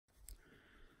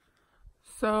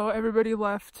So everybody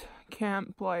left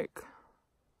camp like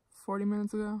 40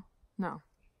 minutes ago? No.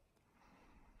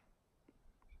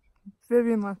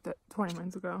 Vivian left it 20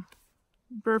 minutes ago.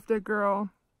 Birthday girl,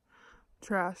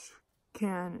 trash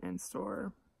can and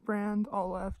store brand all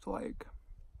left like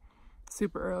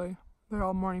super early. They're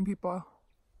all morning people.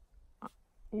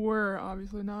 We're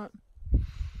obviously not.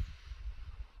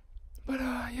 But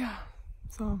yeah.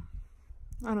 So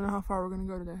I don't know how far we're gonna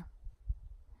go today.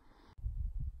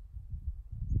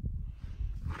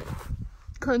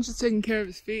 Crunch is taking care of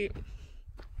his feet.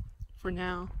 For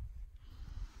now.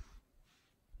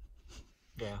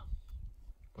 Yeah.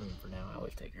 I mean, for now, I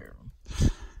always take care of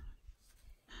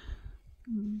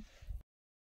them.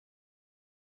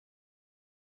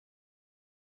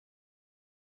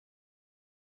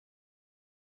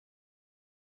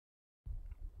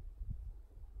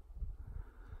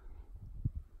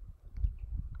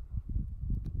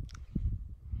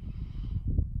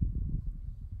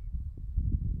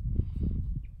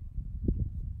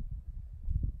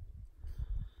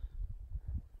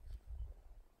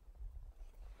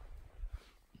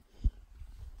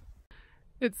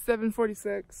 It's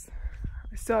 7:46.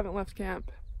 I still haven't left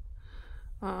camp.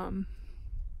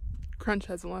 Crunch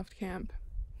hasn't left camp.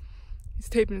 He's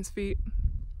taping his feet.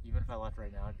 Even if I left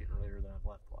right now, I'd get earlier than I've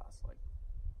left the last, like,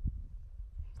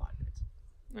 5 minutes.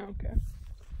 Okay.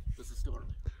 This is still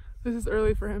early. This is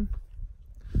early for him.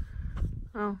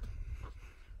 Oh.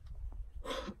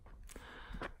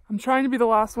 I'm trying to be the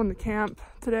last one to camp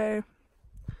today.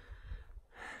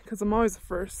 Because I'm always the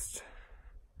first.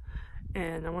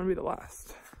 And I want to be the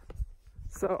last.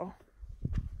 So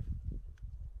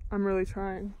I'm really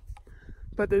trying.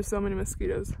 But there's so many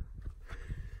mosquitoes.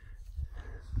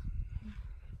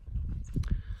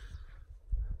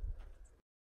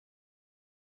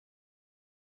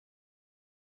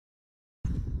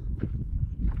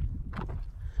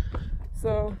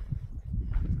 So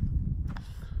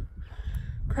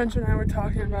Crunch and I were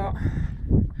talking about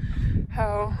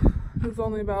how there's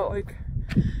only about like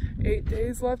 8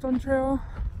 days left on trail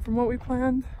from what we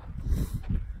planned.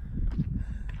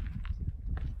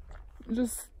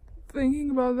 Just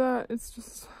thinking about that, it's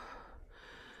just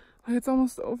like it's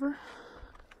almost over.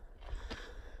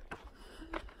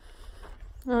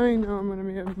 I know I'm gonna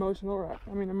be an emotional wreck.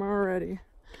 I mean, I'm already.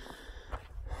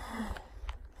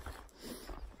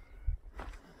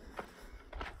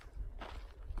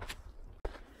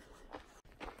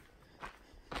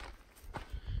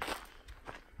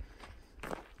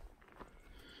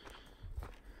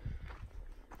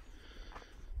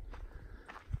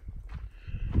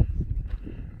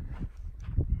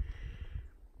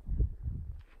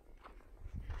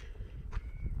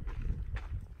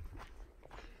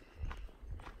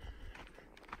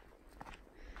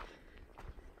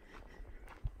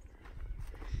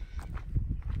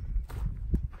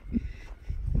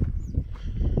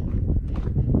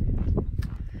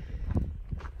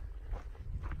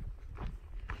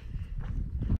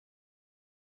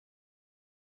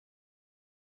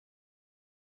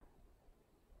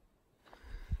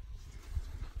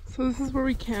 So this is where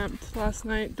we camped last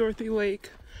night, Dorothy Lake.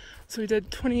 So we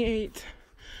did 28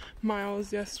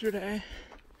 miles yesterday.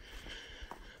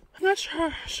 I'm not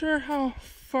sure how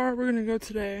far we're gonna go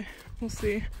today. We'll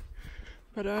see.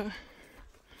 But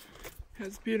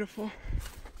it's beautiful.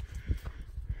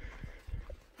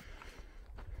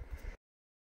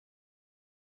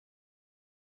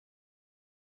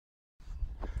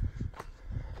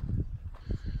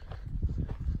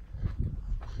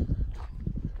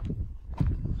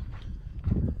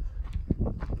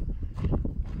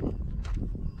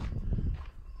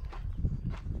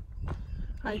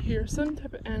 I hear some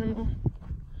type of animal.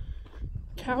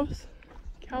 Cows?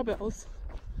 Cowbells.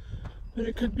 But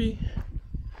it could be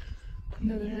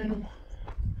another animal.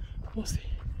 We'll see.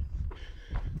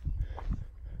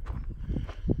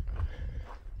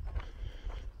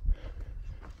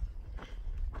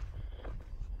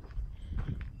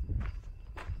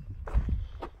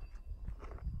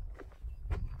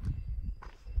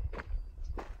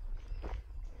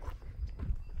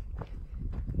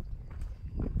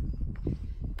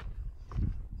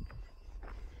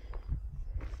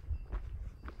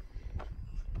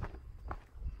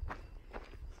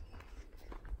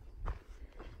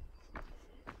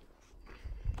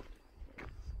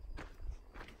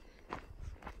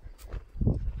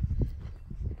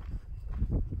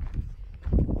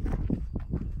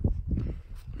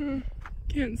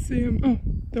 Can't see them. Oh,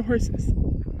 the horses.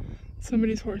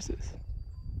 Somebody's horses.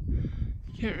 You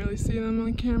can't really see them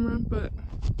on camera, but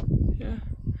yeah,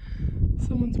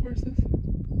 someone's horses.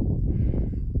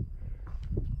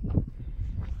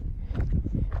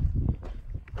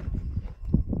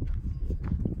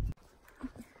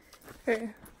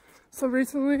 Okay, so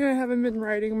recently I haven't been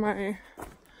writing my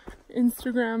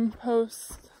Instagram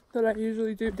posts that I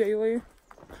usually do daily.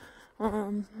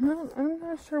 I'm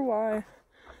not sure why.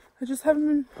 I just haven't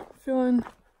been feeling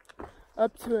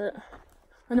up to it.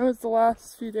 I know it's the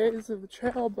last few days of the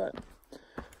trail, but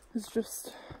it's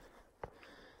just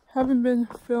haven't been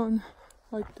feeling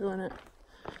like doing it.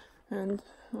 And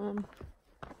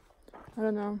I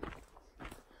don't know.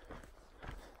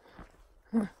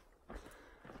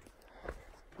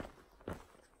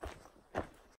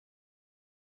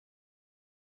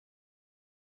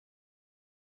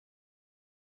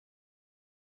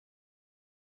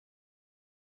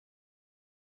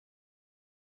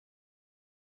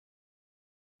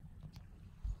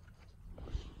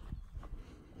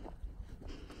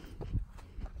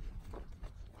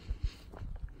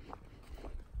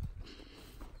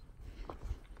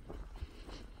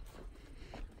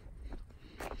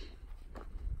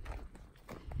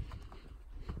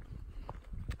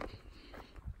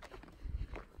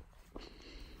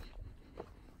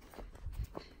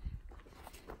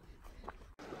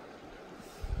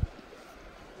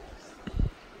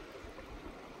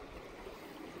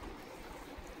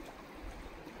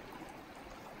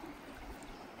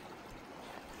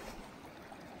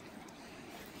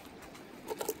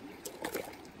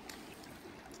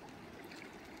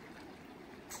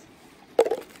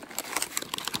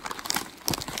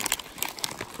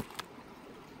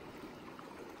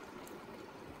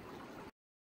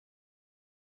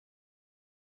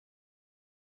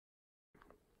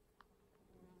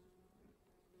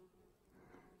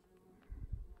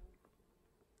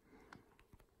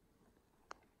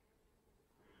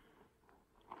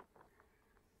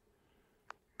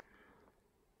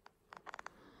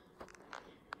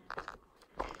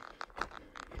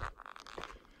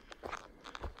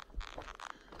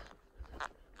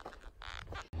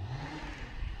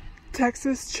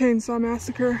 Texas Chainsaw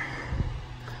Massacre.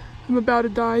 I'm about to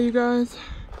die, you guys.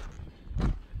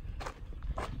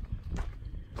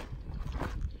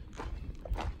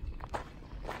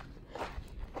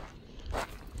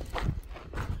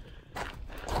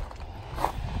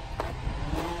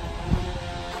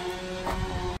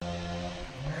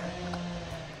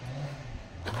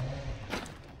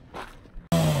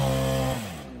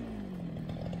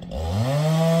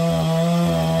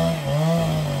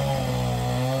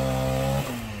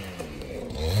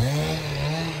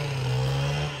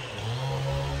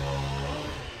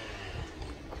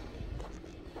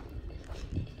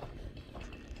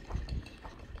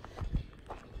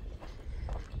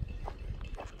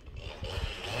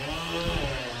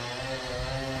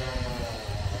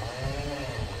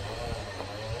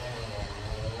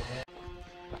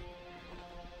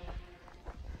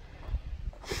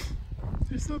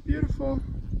 They're so beautiful.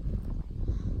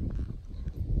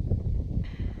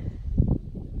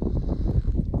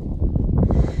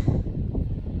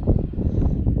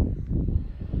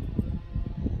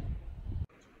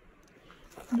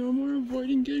 No more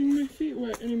avoiding getting my feet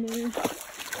wet anymore.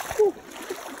 Whew.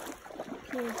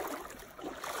 Okay.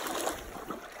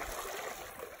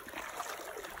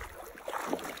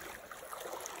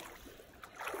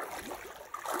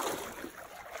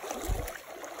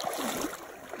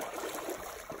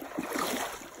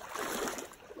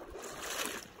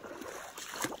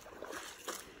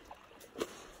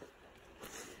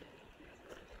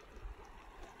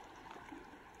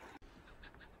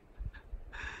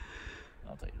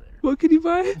 I'll tell you later. What can you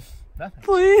buy? Nothing.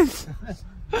 Please.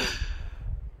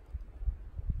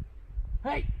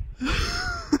 Hey!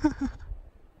 Stupid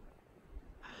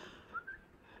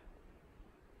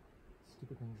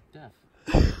thing's deaf.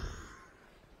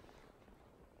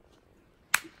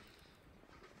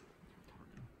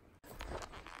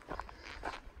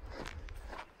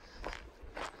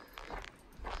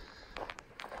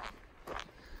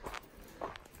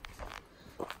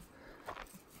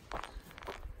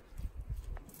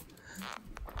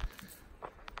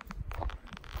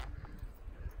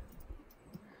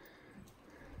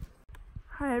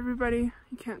 Hi everybody.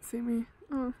 You can't see me.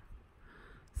 Oh,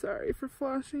 sorry for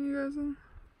flashing you guys in.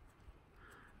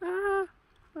 I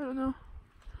don't know.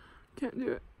 Can't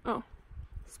do it. Oh,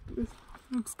 it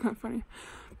looks kind of funny.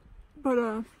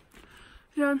 But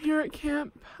yeah, I'm here at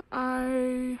camp.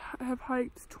 I have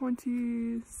hiked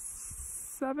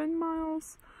 27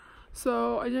 miles.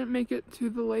 So I didn't make it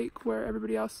to the lake where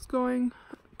everybody else is going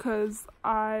because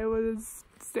I was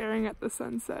staring at the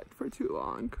sunset for too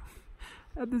long.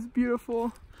 At this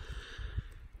beautiful,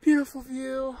 beautiful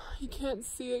view. You can't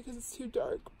see it because it's too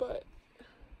dark, but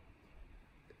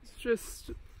it's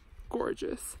just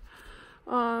gorgeous.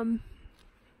 So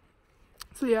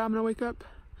yeah, I'm gonna wake up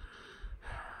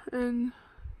and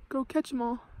go catch them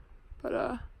all.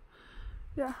 But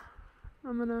yeah,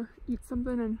 I'm gonna eat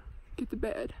something and get to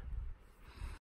bed.